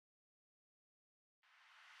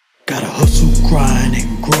hustle, grind,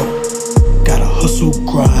 and grow. Gotta hustle,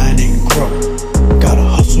 grind, and grow. Gotta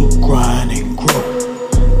hustle, grind, and grow.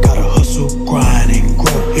 Gotta hustle, grind, and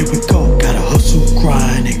grow. Here we go. Gotta hustle,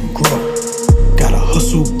 grind, and grow. Gotta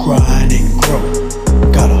hustle, grind, and grow.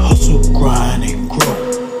 Gotta hustle, grind, and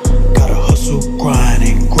grow. Gotta hustle, grind,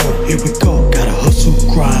 and grow. Here we go. Gotta hustle,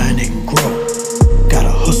 grind, and grow.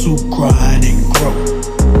 Gotta hustle, grind, and grow.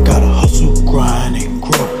 Gotta hustle, grind, and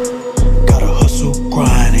grow. Gotta hustle,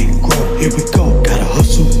 grind, and grow. Here we go. Gotta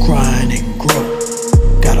hustle, grind, and grow.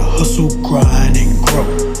 Gotta hustle, grind, and grow.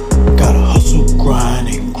 Gotta hustle, grind,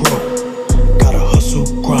 and grow. Gotta hustle,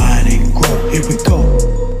 grind, and grow. Here we go.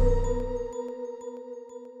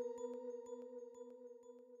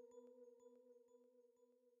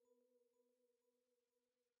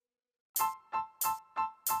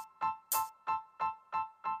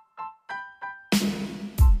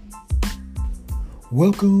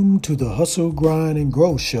 Welcome to the Hustle, Grind, and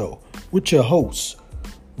Grow Show with your host,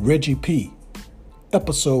 Reggie P.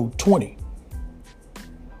 Episode 20.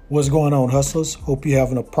 What's going on, hustlers? Hope you're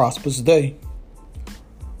having a prosperous day.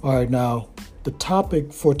 All right, now, the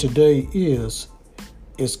topic for today is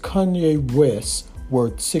Kanye West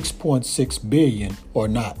worth $6.6 billion or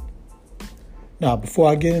not? Now, before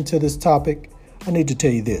I get into this topic, I need to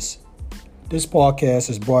tell you this. This podcast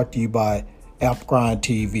is brought to you by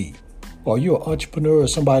Ep.20. Are you an entrepreneur or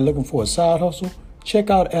somebody looking for a side hustle?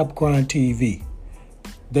 Check out Ep.20.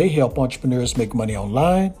 They help entrepreneurs make money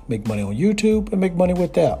online, make money on YouTube, and make money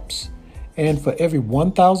with apps. And for every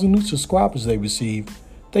 1,000 new subscribers they receive,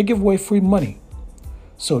 they give away free money.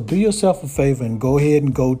 So do yourself a favor and go ahead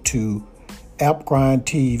and go to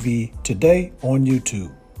Ep.20 today on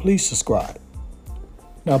YouTube. Please subscribe.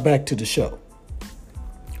 Now back to the show.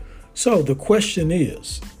 So the question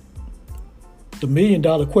is, the $1 million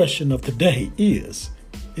question of the day is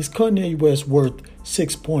Kanye West worth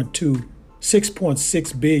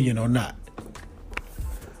 $6.6 billion or not?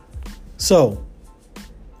 So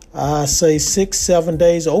I say 6-7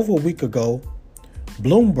 days, over a week ago,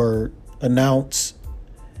 Bloomberg announced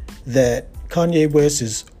that Kanye West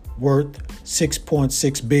is worth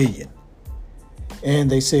 $6.6 billion. And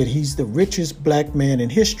they said he's the richest black man in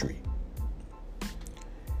history.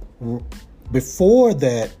 Before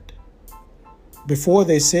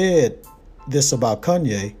they said this about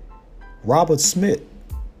Kanye, Robert Smith,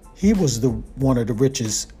 he was one of the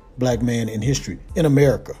richest black men in history in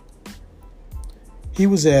America. He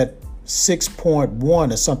was at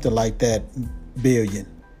 6.1 or something like that billion.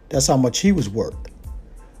 That's how much he was worth.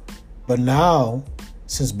 But now,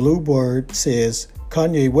 since Bloomberg says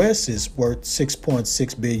Kanye West is worth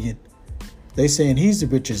 6.6 billion, they saying he's the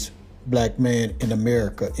richest black man in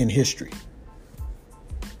America in history.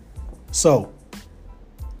 So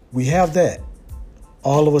we have that.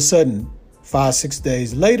 All of a sudden, 5-6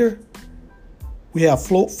 days later, we have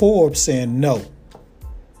Forbes saying no,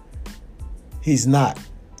 he's not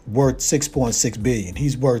worth 6.6 billion.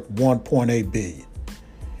 He's worth 1.8 billion.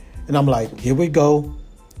 And I'm like, here we go.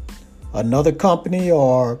 Another company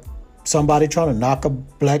or somebody trying to knock a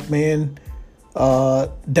black man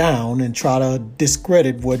down and try to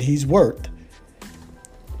discredit what he's worth.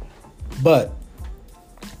 But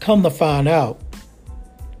come to find out,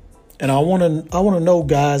 and I want to know,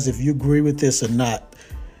 guys, if you agree with this or not.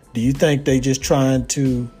 Do you think they just trying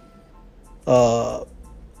to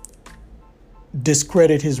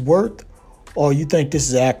discredit his worth, or you think this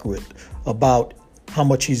is accurate about how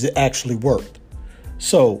much he's actually worth?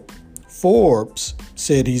 So Forbes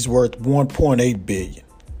said he's worth 1.8 billion.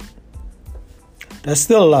 That's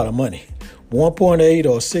still a lot of money. 1.8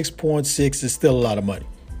 or 6.6 is still a lot of money.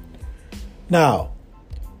 Now,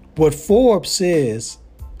 what Forbes says,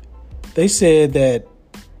 they said that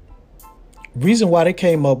reason why they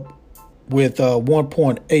came up with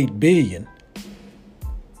 1.8 billion,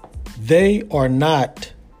 they are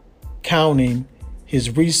not counting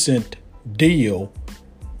his recent deal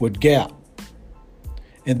with Gap.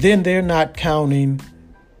 And then they're not counting,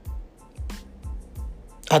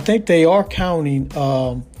 I think they are counting,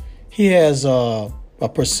 he has a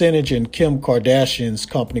percentage in Kim Kardashian's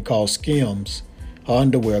company called Skims, her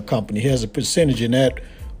underwear company. He has a percentage in that,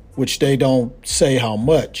 which they don't say how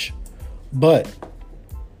much. But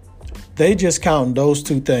they just counting those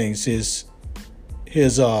two things. His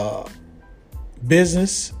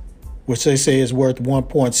business, which they say is worth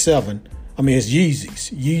 1.7. I mean, it's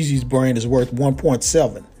Yeezy's. Yeezy's brand is worth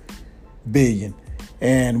 1.7 billion.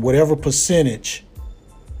 And whatever percentage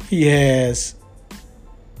he has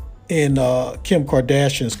in Kim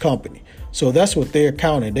Kardashian's company. So that's what they're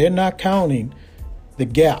counting. They're not counting the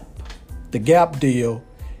Gap. The Gap deal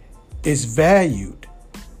is valued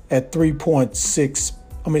at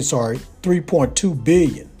 3.2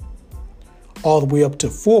 billion all the way up to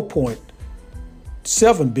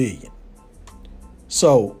 4.7 billion.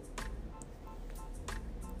 So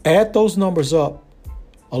add those numbers up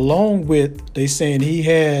along with they saying he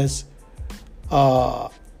has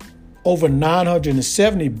over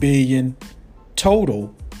 970 billion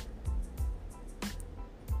total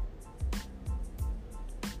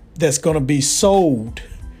that's going to be sold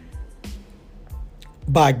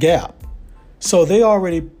by Gap. So they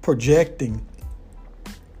already projecting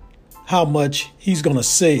how much he's going to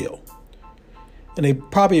sell. And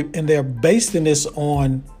they're basing this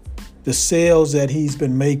on the sales that he's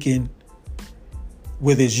been making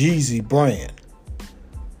with his Yeezy brand.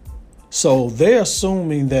 So they're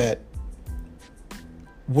assuming that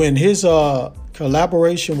when his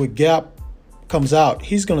collaboration with Gap comes out,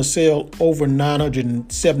 he's going to sell over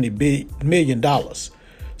 $970 million.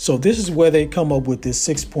 So this is where they come up with this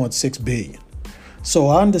 6.6 billion. So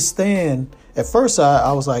I understand. At first,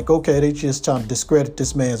 I was like, okay, they just trying to discredit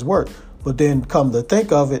this man's work. But then come to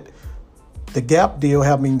think of it, the Gap deal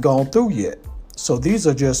haven't even gone through yet. So these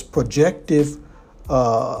are just projective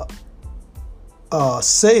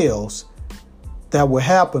sales that will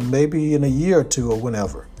happen maybe in a year or two or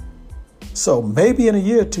whenever. So maybe in a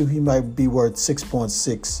year or two, he might be worth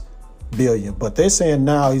 6.6 billion. But they're saying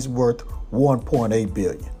now he's worth 1.8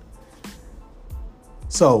 billion.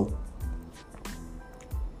 So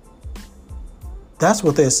that's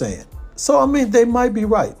what they're saying. So, I mean, they might be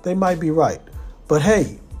right. They might be right. But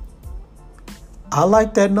hey, I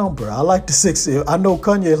like that number. I like the 6. I know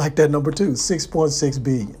Kanye like that number too, 6.6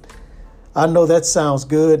 billion. I know that sounds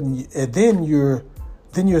good. And then you're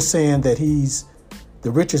saying that he's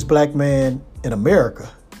the richest black man in America,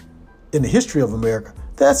 in the history of America.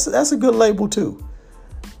 That's a good label too.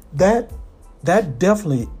 That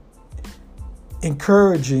definitely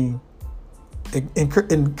encourage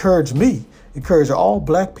all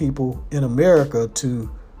black people in America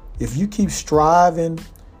to, if you keep striving,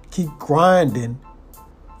 keep grinding,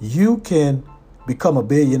 you can become a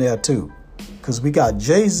billionaire too. Because we got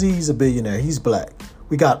Jay-Z's a billionaire, he's black.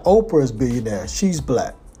 We got Oprah's a billionaire, she's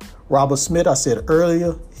black. Robert Smith, I said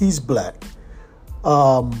earlier, he's black.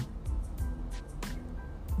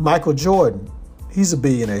 Michael Jordan, he's a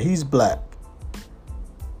billionaire, he's black.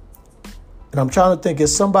 And I'm trying to think,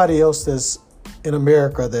 is somebody else that's in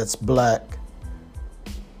America that's black?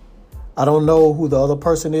 I don't know who the other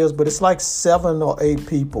person is, but it's like 7 or 8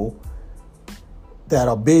 people that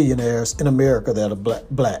are billionaires in America that are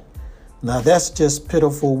black. Now, that's just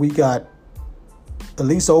pitiful. We got at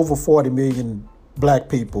least over 40 million black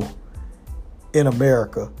people in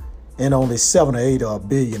America, and only 7 or 8 are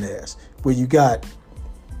billionaires. Where you got,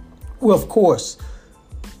 well, of course,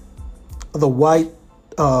 the white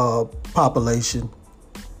population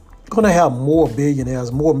going to have more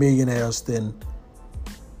millionaires than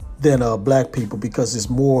black people, because there's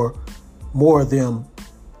more of them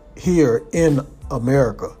here in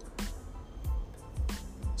America.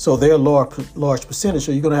 So they're a large percentage.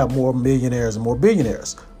 So you're going to have more millionaires and more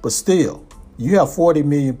billionaires. But still, you have 40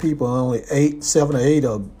 million people and only 7 or 8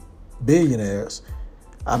 are billionaires.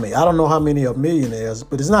 I mean, I don't know how many are millionaires,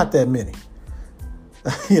 but it's not that many.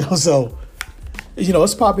 So,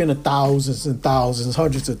 it's probably in the thousands and thousands,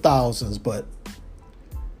 hundreds of thousands, but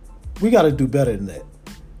we got to do better than that.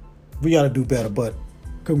 We got to do better. But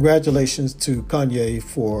congratulations to Kanye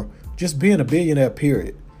for just being a billionaire,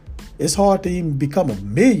 period. It's hard to even become a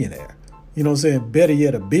millionaire. You know what I'm saying? Better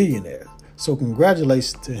yet, a billionaire. So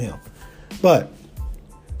congratulations to him. But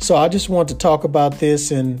so I just want to talk about this,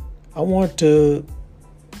 and I want to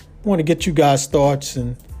get you guys' thoughts,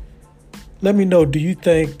 and let me know, do you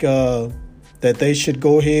think that they should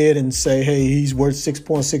go ahead and say, hey, he's worth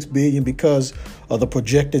 6.6 billion because of the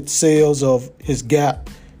projected sales of his Gap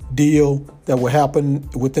deal that will happen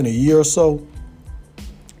within a year or so,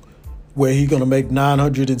 where he's going to make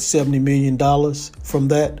 $970 million from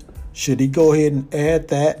that? Should he go ahead and add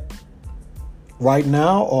that right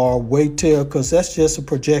now, or wait till, because that's just a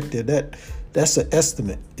projected, that's an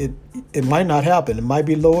estimate. It might not happen. It might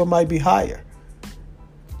be lower, it might be higher.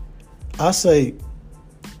 I say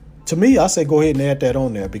go ahead and add that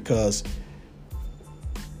on there, because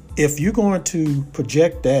if you're going to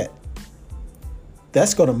project that,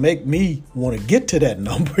 that's going to make me want to get to that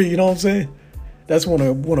number. You know what I'm saying? That's want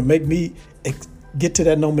to make me get to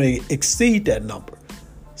that number, exceed that number.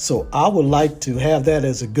 So I would like to have that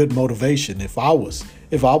as a good motivation. If I was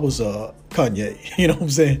Kanye, you know what I'm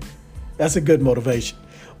saying? That's a good motivation.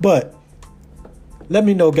 But let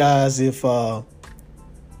me know, guys, if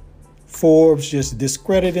Forbes just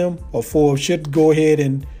discredit him, or Forbes should go ahead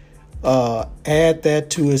and add that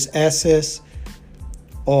to his assets,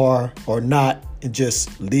 or not, and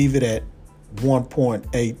just leave it at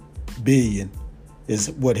 1.8 billion is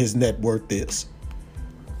what his net worth is.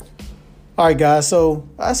 All right, guys, so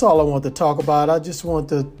that's all I want to talk about. I just want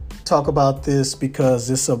to talk about this because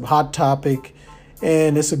it's a hot topic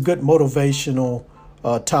and it's a good motivational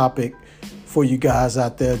topic for you guys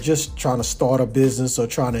out there just trying to start a business or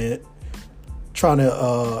trying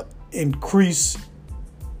to increase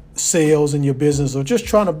sales in your business, or just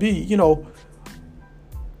trying to be,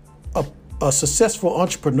 a successful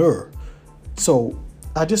entrepreneur. So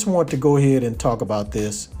I just want to go ahead and talk about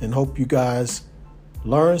this and hope you guys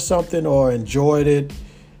learned something or enjoyed it,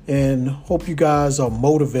 and hope you guys are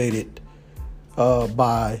motivated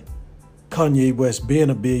by Kanye West being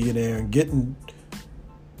a billionaire and getting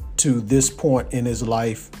to this point in his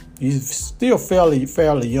life. He's still fairly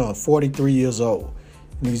young, 43 years old,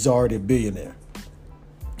 and he's already a billionaire.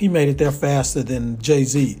 He made it there faster than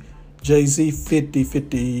Jay-Z. Jay-Z 50,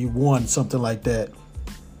 51, something like that.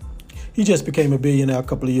 He just became a billionaire a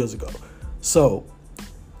couple of years ago. So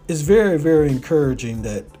it's very, very encouraging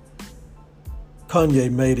that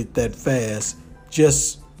Kanye made it that fast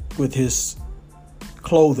just with his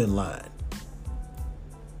clothing line.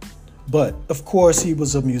 But of course, he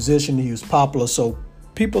was a musician. He was popular. So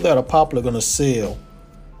people that are popular are going to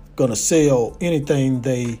sell anything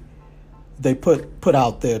they put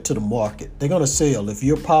out there to the market. They're going to sell. If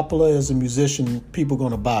you're popular as a musician, people are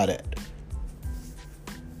going to buy that.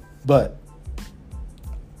 But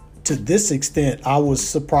to this extent, I was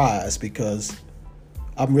surprised because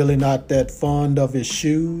I'm really not that fond of his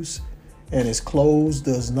shoes, and his clothes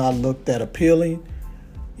does not look that appealing,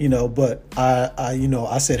 but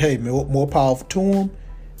I said, hey, more power to him.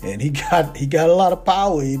 And he got a lot of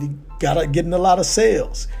power. He getting a lot of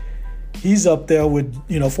sales. He's up there with,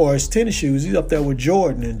 for his tennis shoes, he's up there with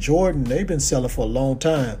Jordan. And Jordan, they've been selling for a long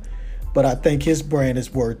time. But I think his brand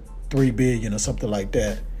is worth $3 billion or something like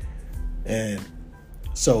that. And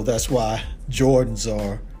so that's why Jordans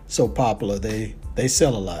are so popular. They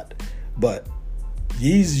sell a lot. But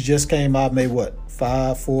Yeezy just came out maybe 4,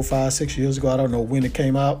 5, 6 years ago. I don't know when it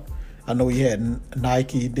came out. I know he had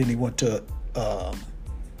Nike, then he went to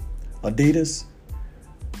Adidas.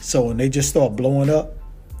 So when they just start blowing up.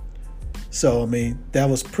 So, that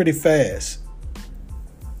was pretty fast.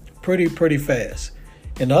 Pretty fast.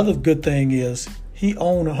 And the other good thing is he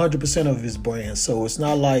owned 100% of his brand. So it's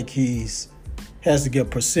not like has to give a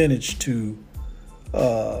percentage to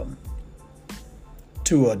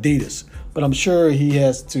Adidas. But I'm sure he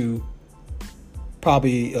has to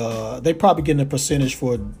they probably getting a percentage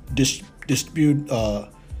for distribute. I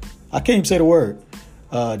can't even say the word.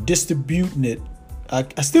 Distributing it.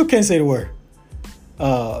 I still can't say the word.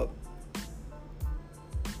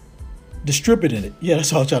 Distributing it. Yeah,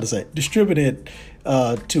 that's all I'm trying to say. Distributing it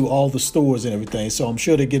to all the stores and everything. So I'm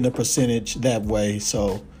sure they're getting a percentage that way.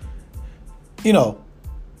 So,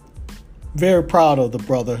 very proud of the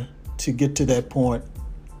brother to get to that point.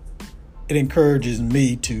 It encourages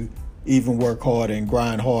me to even work harder and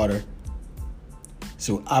grind harder.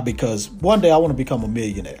 Because one day I want to become a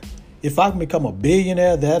millionaire. If I can become a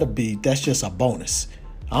billionaire, that's just a bonus.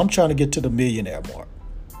 I'm trying to get to the millionaire mark.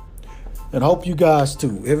 And I hope you guys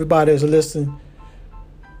too. Everybody that's listening,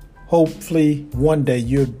 hopefully one day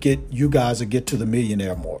you guys will get to the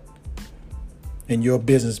millionaire mark. And your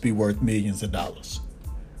business be worth millions of dollars.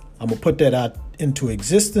 I'm going to put that out into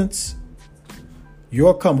existence.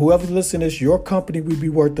 Whoever's listening to this, your company will be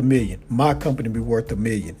worth $1 million. My company will be worth $1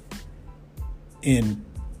 million in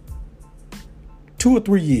 2 or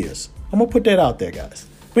 3 years. I'm going to put that out there, guys.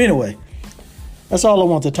 But anyway, that's all I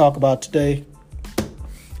want to talk about today.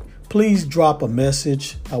 Please drop a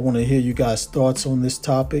message. I want to hear you guys' thoughts on this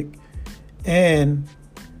topic. And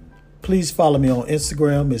please follow me on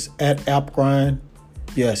Instagram. It's @AppGrind.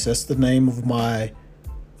 Yes, that's the name of my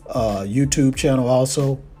YouTube channel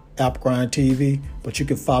also, AppGrind TV. But you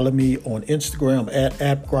can follow me on Instagram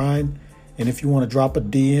 @AppGrind. And if you want to drop a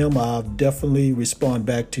DM, I'll definitely respond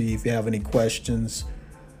back to you if you have any questions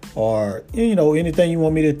or, anything you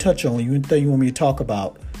want me to touch on, anything you want me to talk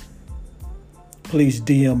about. Please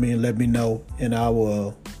DM me and let me know, and I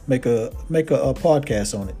will make a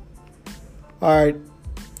podcast on it. All right,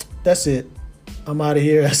 that's it. I'm out of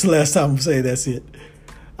here. That's the last time I'm saying that's it.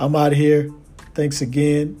 I'm out of here. Thanks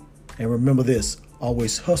again, and remember this: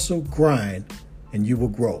 always hustle, grind, and you will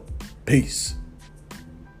grow. Peace.